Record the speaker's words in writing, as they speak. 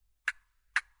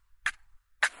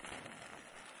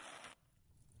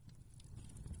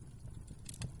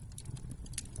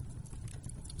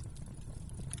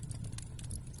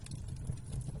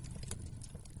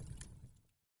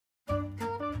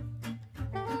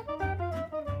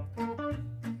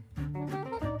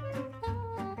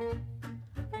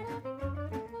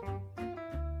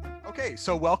Okay,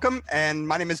 so welcome, and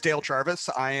my name is Dale Jarvis.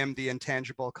 I am the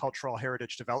Intangible Cultural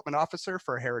Heritage Development Officer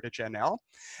for Heritage NL.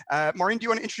 Maureen, do you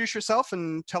want to introduce yourself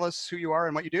and tell us who you are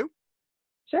and what you do?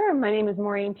 Sure. My name is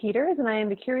Maureen Peters, and I am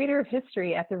the Curator of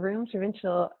History at the Rooms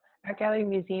Provincial Art Gallery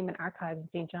Museum and Archives in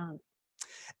St. John's.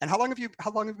 And how long have you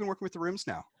been working with the rooms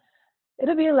now?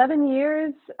 It'll be 11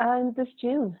 years this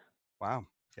June. Wow,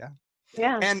 yeah.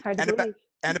 Yeah, And hard to believe.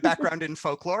 a background in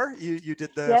folklore. You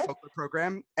did the Yes. folklore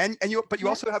program, but you Yeah.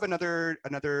 also have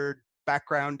another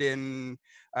background in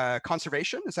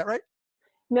conservation. Is that right?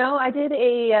 No, I did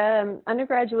a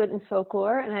undergraduate in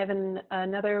folklore, and I have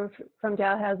another from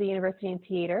Dalhousie University in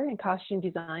theater and costume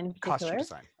design in particular. Costume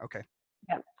design. Okay.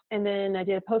 Yeah. And then I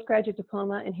did a postgraduate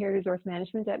diploma in heritage resource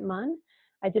management at MUN.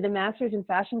 I did a master's in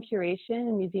fashion curation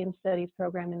and museum studies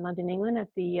program in London, England at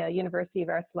the University of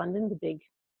Arts London, the big,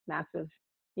 massive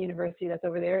university that's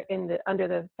over there under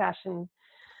the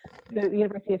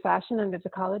University of Fashion under the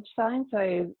college sign. So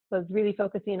I was really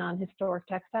focusing on historic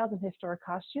textiles and historic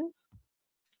costumes.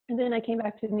 And then I came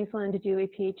back to Newfoundland to do a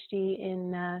PhD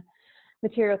in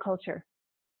material culture.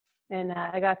 And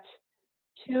I got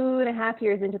 2.5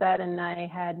 years into that, and I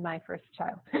had my first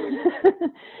child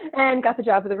and got the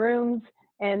job at the rooms,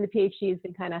 and the PhD has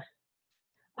been kind of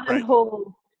on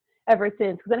hold ever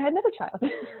since, because then I had another child.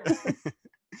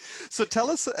 So tell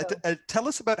us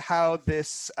about how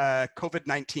this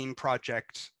COVID-19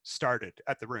 project started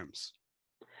at the rooms.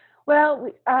 Well,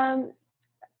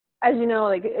 as you know,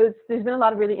 there's been a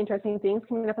lot of really interesting things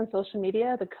coming up on social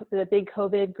media. The big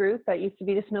COVID group that used to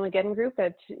be the Snowmageddon group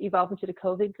that evolved into the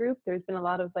COVID group. There's been a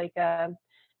lot of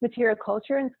material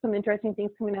culture and some interesting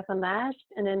things coming up on that.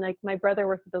 And then my brother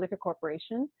works at the Liquor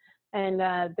Corporation, and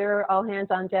they're all hands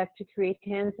on deck to create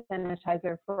hand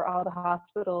sanitizer for all the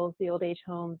hospitals, the old age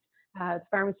homes, the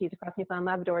pharmacies across Newfoundland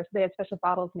and Labrador. So they had special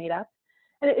bottles made up,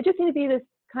 and it just seemed to be this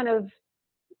kind of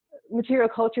material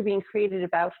culture being created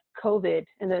about COVID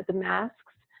and the masks.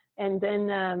 And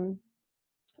then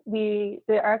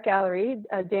the art gallery,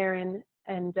 Darren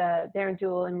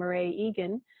Jewell and Murray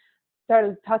Egan,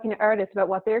 started talking to artists about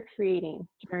what they're creating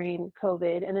during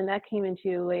COVID. And then that came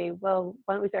into why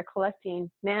don't we start collecting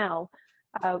now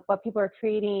what people are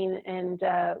creating and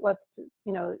what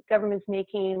government's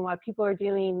making, what people are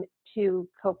doing to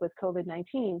cope with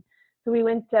COVID-19. So we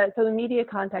went. So the media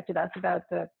contacted us about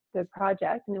the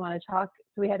project, and they want to talk.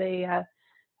 So we had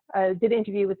did an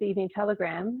interview with the Evening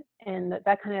Telegram, and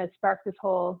that kind of sparked this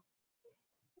whole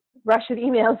rush of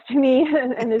emails to me,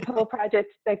 and this whole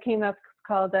project that came up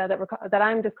called that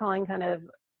I'm just calling kind of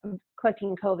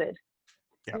collecting COVID.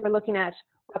 Yeah. We're looking at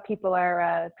what people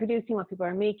are producing, what people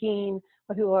are making,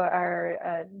 what people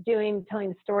are doing, telling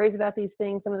the stories about these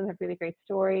things. Some of them have really great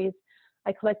stories.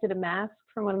 I collected a mask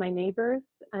from one of my neighbors,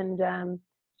 and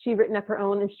she'd written up her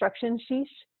own instruction sheet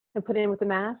and put it in with the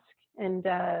mask, and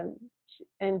so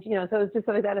it was just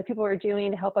like that people were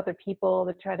doing to help other people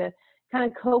to try to kind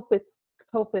of cope with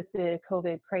the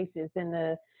COVID crisis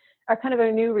and our kind of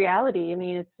a new reality. I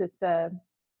mean, it's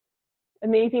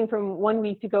amazing from 1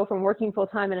 week to go from working full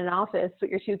time in an office with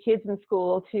your 2 kids in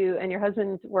school and your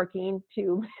husband's working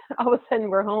to all of a sudden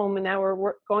we're home, and now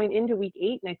we're going into week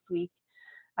 8 next week.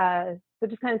 So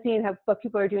just kind of seeing what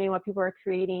people are doing, what people are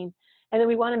creating. And then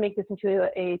we want to make this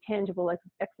into a tangible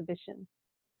exhibition.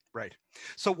 Right.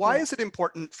 So why is it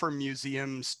important for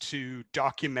museums to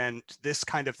document this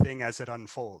kind of thing as it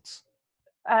unfolds?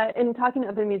 In talking to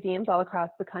other museums all across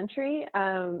the country,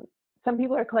 some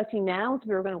people are collecting now, so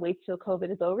we're going to wait till COVID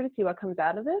is over to see what comes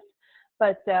out of this.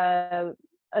 But I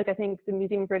think the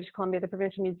Museum of British Columbia, the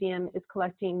Provincial Museum, is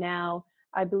collecting now.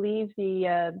 I believe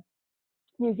the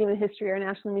Museum of History, our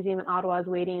National Museum in Ottawa, is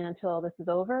waiting until this is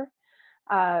over.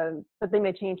 But they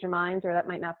may change their minds, or that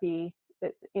might not be,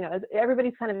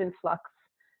 everybody's kind of in flux.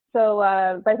 So,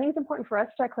 but I think it's important for us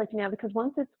to start collecting now, because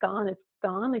once it's gone, it's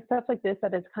gone. Like stuff like this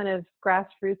that is kind of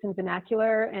grassroots and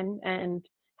vernacular and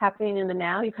happening in the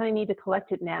now, you kind of need to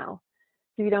collect it now.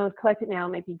 So if you don't collect it now,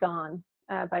 it might be gone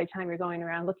by the time you're going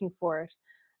around looking for it.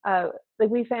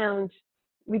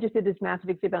 We just did this massive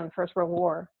exhibit on the First World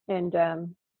War, and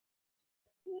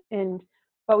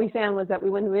what we found was that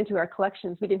when we went to our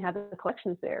collections, we didn't have the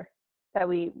collections there that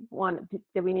we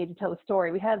needed to tell a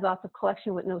story. We had lots of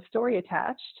collection with no story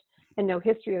attached and no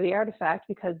history of the artifact,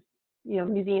 because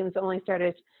museums only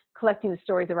started collecting the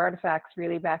stories of artifacts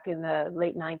really back in the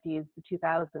late 90s, the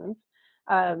 2000s.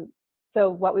 So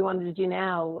what we wanted to do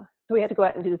now, so we had to go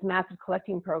out and do this massive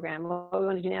collecting program. What we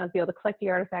want to do now is be able to collect the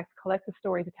artifacts, collect the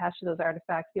stories attached to those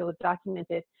artifacts, be able to document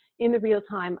it in the real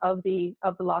time of the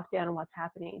lockdown and what's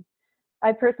happening.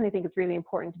 I personally think it's really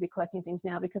important to be collecting things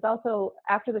now, because also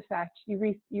after the fact,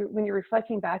 when you're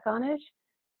reflecting back on it,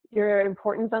 your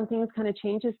importance on things kind of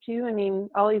changes too. I mean,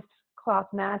 all these cloth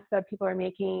masks that people are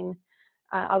making,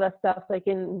 all that stuff, like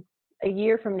in a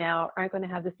year from now, aren't going to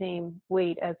have the same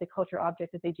weight as a cultural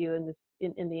object that they do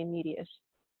in the immediate.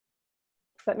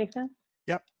 Does that make sense?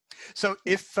 Yep. So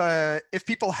if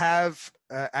people have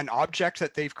an object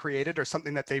that they've created or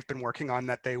something that they've been working on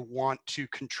that they want to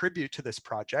contribute to this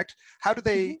project, how do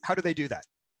they do that?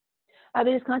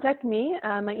 They just contact me.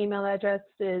 My email address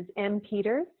is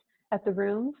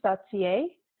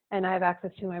mpeters@therooms.ca, and I have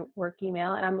access to my work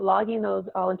email. And I'm logging those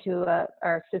all into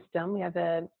our system. We have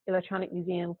an electronic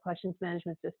museum collections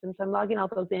management system. So I'm logging all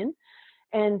those in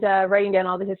and writing down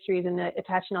all the histories and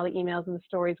attaching all the emails and the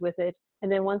stories with it. And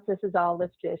then once this is all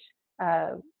listed,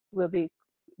 we'll be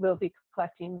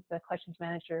collecting the collections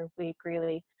manager, Wade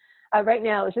Greeley. Right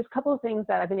now, it's just a couple of things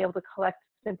that I've been able to collect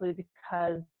simply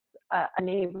because a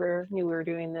neighbor knew we were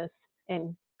doing this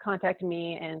and contacted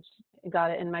me and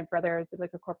got it. And my brother, the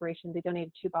liquor corporation, they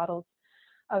donated 2 bottles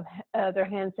of their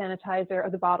hand sanitizer, or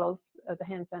the bottles of the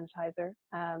hand sanitizer,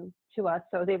 to us.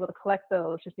 So I was able to collect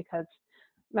those just because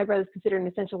my brother's considered an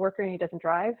essential worker and he doesn't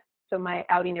drive. So my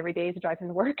outing every day is to drive him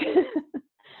to work.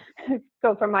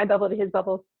 Go from my bubble to his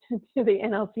bubble to the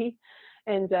NLC,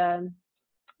 and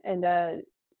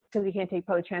because he can't take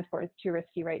public transport, it's too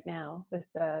risky right now with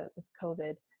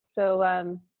COVID.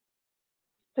 So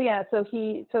so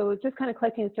just kind of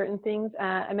collecting certain things.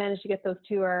 I managed to get those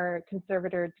to our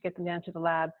conservator to get them down to the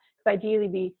lab. Because ideally,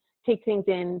 we take things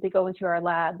in, they go into our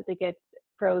lab, they get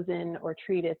frozen or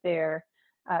treated there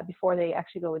before they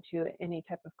actually go into any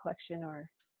type of collection or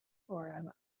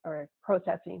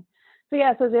processing. So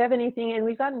so if they have anything, and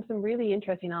we've gotten some really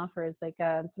interesting offers, like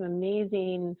some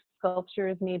amazing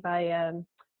sculptures made by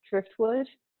Driftwood,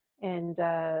 and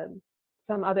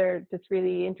some other just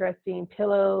really interesting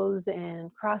pillows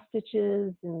and cross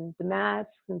stitches and the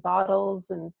masks and bottles,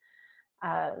 and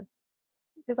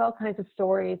there's all kinds of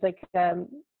stories. Like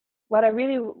what I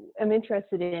really am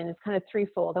interested in is kind of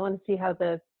threefold. I want to see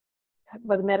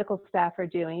what the medical staff are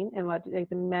doing, and what like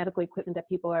the medical equipment that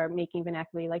people are making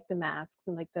vernacularly, like the masks,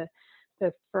 and like the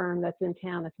firm that's in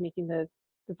town that's making the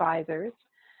visors.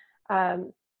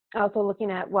 Also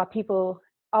looking at what people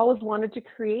always wanted to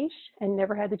create and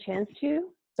never had the chance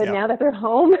to, but now that they're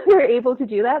home, they're able to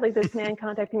do that. Like this man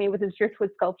contacted me with his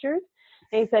driftwood sculptures,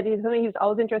 and he said he's something he was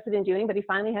always interested in doing, but he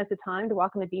finally has the time to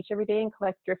walk on the beach every day and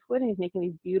collect driftwood, and he's making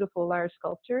these beautiful large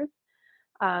sculptures.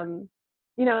 And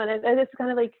it's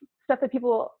kind of like stuff that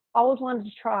people always wanted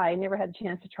to try and never had a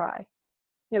chance to try.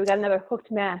 We got another hooked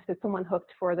mask that someone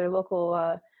hooked for their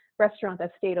local restaurant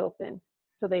that stayed open.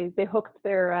 So they hooked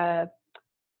their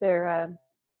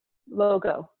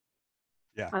logo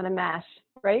on a mash,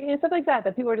 right? And stuff like that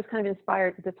people are just kind of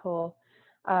inspired with this whole,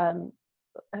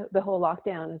 the whole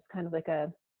lockdown is kind of like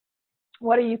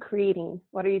what are you creating?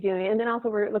 What are you doing? And then also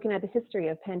we're looking at the history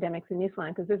of pandemics in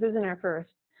Newfoundland, because this isn't our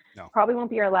first. No. Probably won't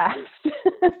be our last. So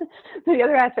the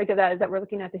other aspect of that is that we're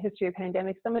looking at the history of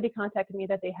pandemics. Somebody contacted me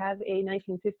that they have a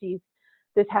 1950s,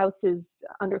 this house is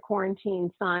under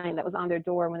quarantine sign that was on their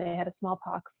door when they had a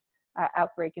smallpox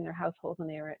outbreak in their household when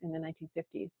they were in the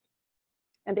 1950s.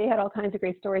 And they had all kinds of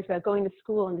great stories about going to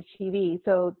school on the TV.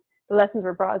 So the lessons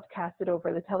were broadcasted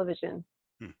over the television.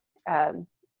 And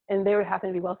they would happen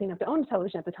to be wealthy enough to own a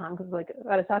television at the time, because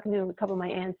I was talking to a couple of my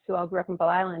aunts who all grew up in Bell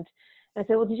Island. And I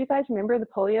said, well, did you guys remember the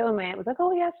polio? And my aunt was like,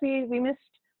 oh, yes, we missed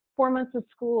 4 months of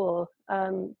school.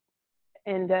 Then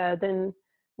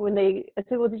when I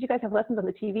said, well, did you guys have lessons on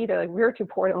the TV? They're like, we were too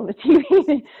poor to own the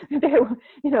TV. They,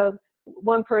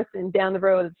 one person down the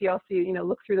road, you also,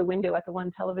 look through the window at the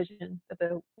one television that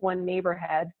the one neighbor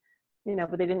had,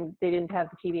 but they didn't have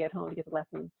the TV at home to get the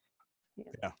lessons.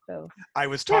 So I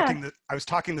was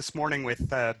talking this morning with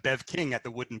Bev King at the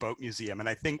Wooden Boat Museum, and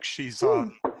I think she's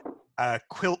on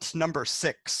quilt number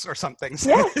 6 or something.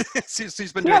 Yeah.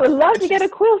 she's been. Yeah, I would love to get a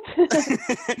quilt.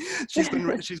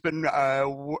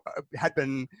 had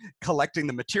been collecting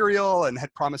the material and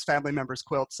had promised family members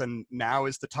quilts, and now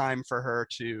is the time for her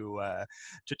to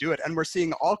do it. And we're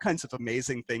seeing all kinds of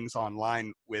amazing things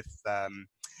online with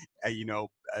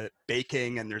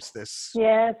baking, and there's this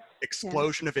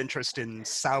explosion of interest in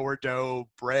sourdough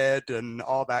bread and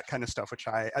all that kind of stuff, which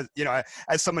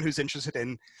as someone who's interested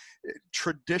in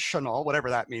traditional, whatever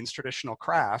that means, traditional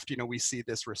craft, we see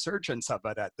this resurgence of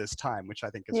it at this time, which I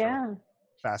think is really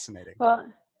fascinating. Well,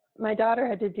 my daughter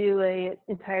had to do an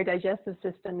entire digestive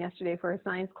system yesterday for her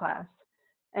science class,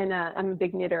 and I'm a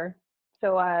big knitter,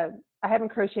 so I haven't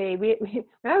crocheted. When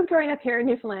I was growing up here in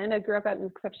Newfoundland, I grew up out in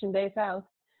Conception Bay South.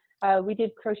 We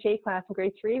did crochet class in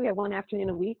grade 3. We had one afternoon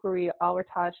a week where we all were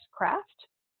taught craft.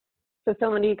 So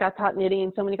somebody got taught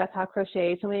knitting, somebody got taught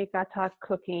crochet, somebody got taught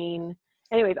cooking,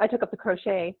 anyways, I took up the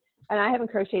crochet, and I haven't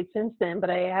crocheted since then, but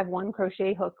I have one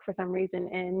crochet hook for some reason,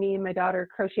 and me and my daughter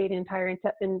crocheted an entire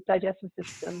digestive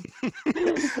system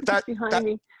that behind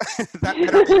me.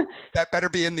 that better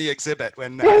be in the exhibit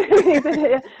when.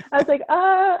 I was like,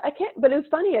 I can't. But it was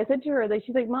funny. I said to her, like,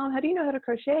 she's like, Mom, how do you know how to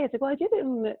crochet? I was like, well, I did it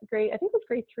in I think it was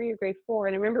grade 3 or grade 4,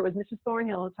 and I remember it was Mrs.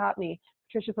 Thornhill who taught me,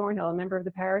 Patricia Thornhill, a member of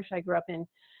the parish I grew up in, and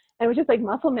it was just like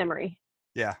muscle memory.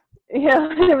 Yeah. Yeah,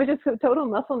 it was just a total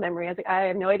muscle memory. I was like, I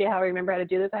have no idea how I remember how to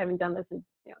do this. I haven't done this in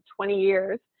 20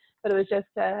 years, but it was just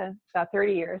about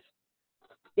 30 years.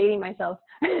 Dating myself.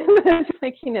 Just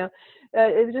like, it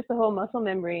was just a whole muscle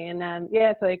memory. And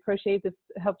so I crocheted this,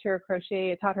 helped her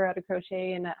crochet, I taught her how to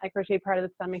crochet, and I crocheted part of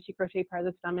the stomach, she crocheted part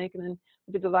of the stomach, and then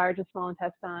we did the large and small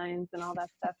intestines and all that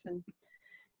stuff. And,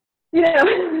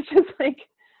 it was just like,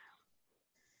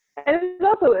 and it's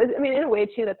also, I mean, in a way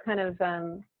too, that's kind of,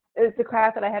 it's a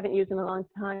craft that I haven't used in a long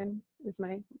time. Is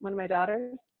one of my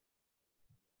daughters.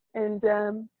 And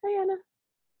Diana.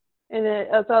 And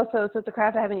it's also, so it's a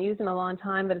craft I haven't used in a long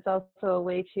time, but it's also a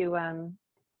way to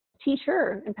teach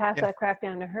her and pass that craft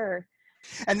down to her.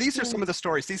 And these are some of the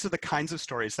stories. These are the kinds of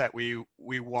stories that we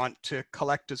want to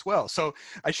collect as well. So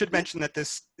I should mention that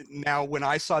now when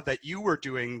I saw that you were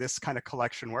doing this kind of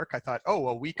collection work, I thought, oh,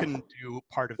 well, we can do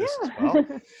part of this as well.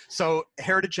 So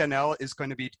Heritage NL is going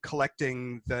to be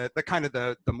collecting the kind of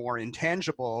the more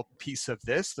intangible piece of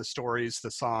this, the stories,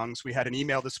 the songs. We had an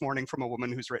email this morning from a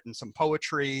woman who's written some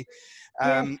poetry.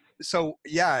 So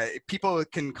yeah, people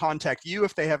can contact you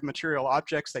if they have material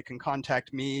objects. They can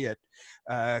contact me at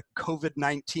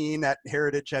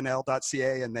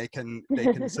covid19@heritagenl.ca, and they can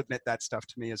submit that stuff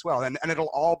to me as well. And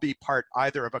it'll all be part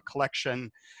either of a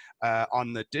collection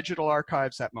on the digital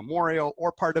archives at Memorial,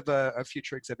 or part of a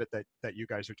future exhibit that you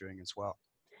guys are doing as well.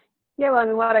 Yeah, well, I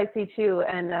mean, what I see too,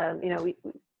 and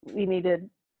we need to,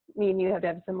 me and you have to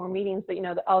have some more meetings, but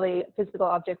all the physical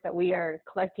objects that we are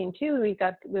collecting too,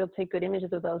 we'll take good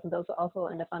images of those, and those will also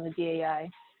end up on the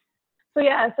DAI. So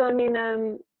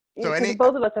I mean,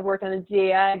 both of us have worked on the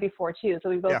DAI before too, so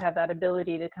we both have that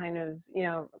ability to kind of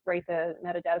write the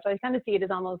metadata. So I kind of see it as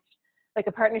almost like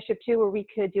a partnership too, where we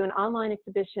could do an online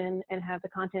exhibition and have the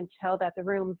content held at the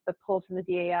rooms but pulled from the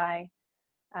DAI.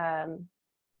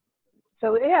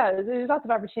 So yeah, there's lots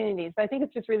of opportunities, but I think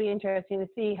it's just really interesting to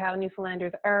see how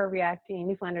Newfoundlanders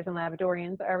and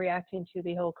Labradorians are reacting to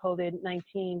the whole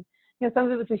COVID-19. Some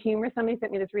of it was with humor. Somebody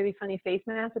sent me this really funny face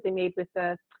mask that they made with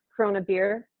the Corona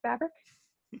beer fabric.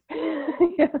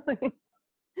 The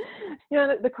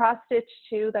cross stitch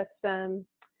too. That's the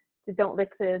don't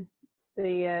lick the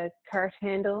cart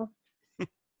handle.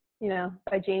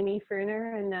 By Jamie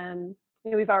Ferner, and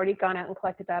we've already gone out and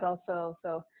collected that also.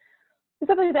 So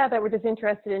stuff like that we're just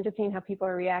interested in, just seeing how people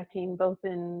are reacting, both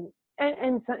in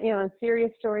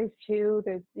serious stories too.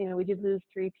 There's we did lose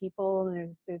 3 people,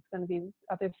 and there's going to be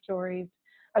other stories.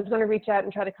 I was going to reach out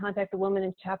and try to contact a woman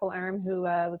in Chapel Arm who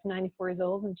was 94 years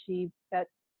old, and she bet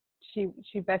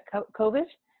COVID,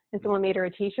 and someone made her a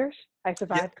T-shirt. I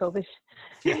survived COVID.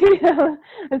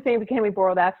 I'm saying, can we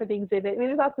borrow that for the exhibit? I mean,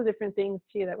 there's lots of different things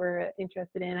too that we're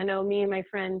interested in. I know me and my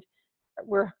friend,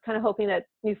 we're kind of hoping that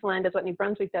Newfoundland does what New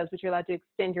Brunswick does, which you're allowed to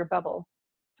extend your bubble.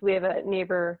 So we have a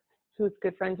neighbor who's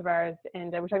good friends of ours,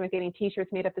 and we're talking about getting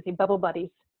T-shirts made up to say "Bubble Buddies."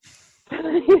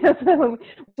 So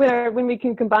when we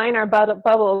can combine our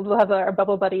bubbles, we'll have our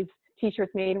Bubble Buddies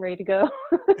T-shirts made and ready to go.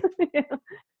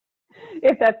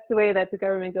 If that's the way that the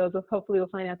government goes, hopefully we'll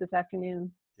find out this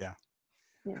afternoon. Yeah.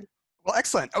 Well,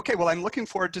 excellent. Okay, well, I'm looking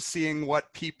forward to seeing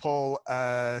what people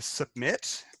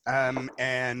submit, and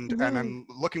I'm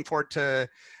looking forward to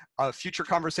future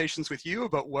conversations with you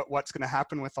about what's going to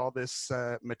happen with all this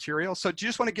material. So do you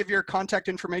just want to give your contact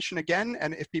information again,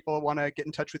 and if people want to get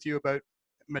in touch with you about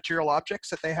material objects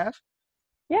that they have?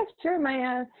 Yeah, sure.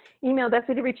 My email, best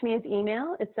way to reach me is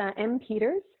email. It's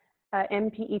mpeters,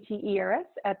 MPETERS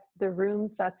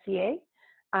 @therooms.ca.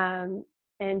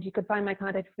 And you could find my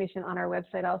contact information on our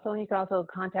website also. And you can also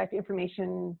contact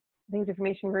information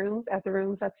rooms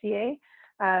 @therooms.ca.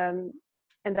 And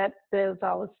those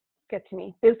always get to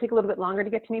me. Those take a little bit longer to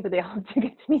get to me, but they all do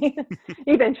get to me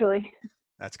eventually.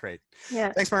 That's great.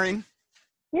 Yeah. Thanks, Maureen.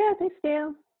 Yeah, thanks,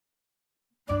 Dale.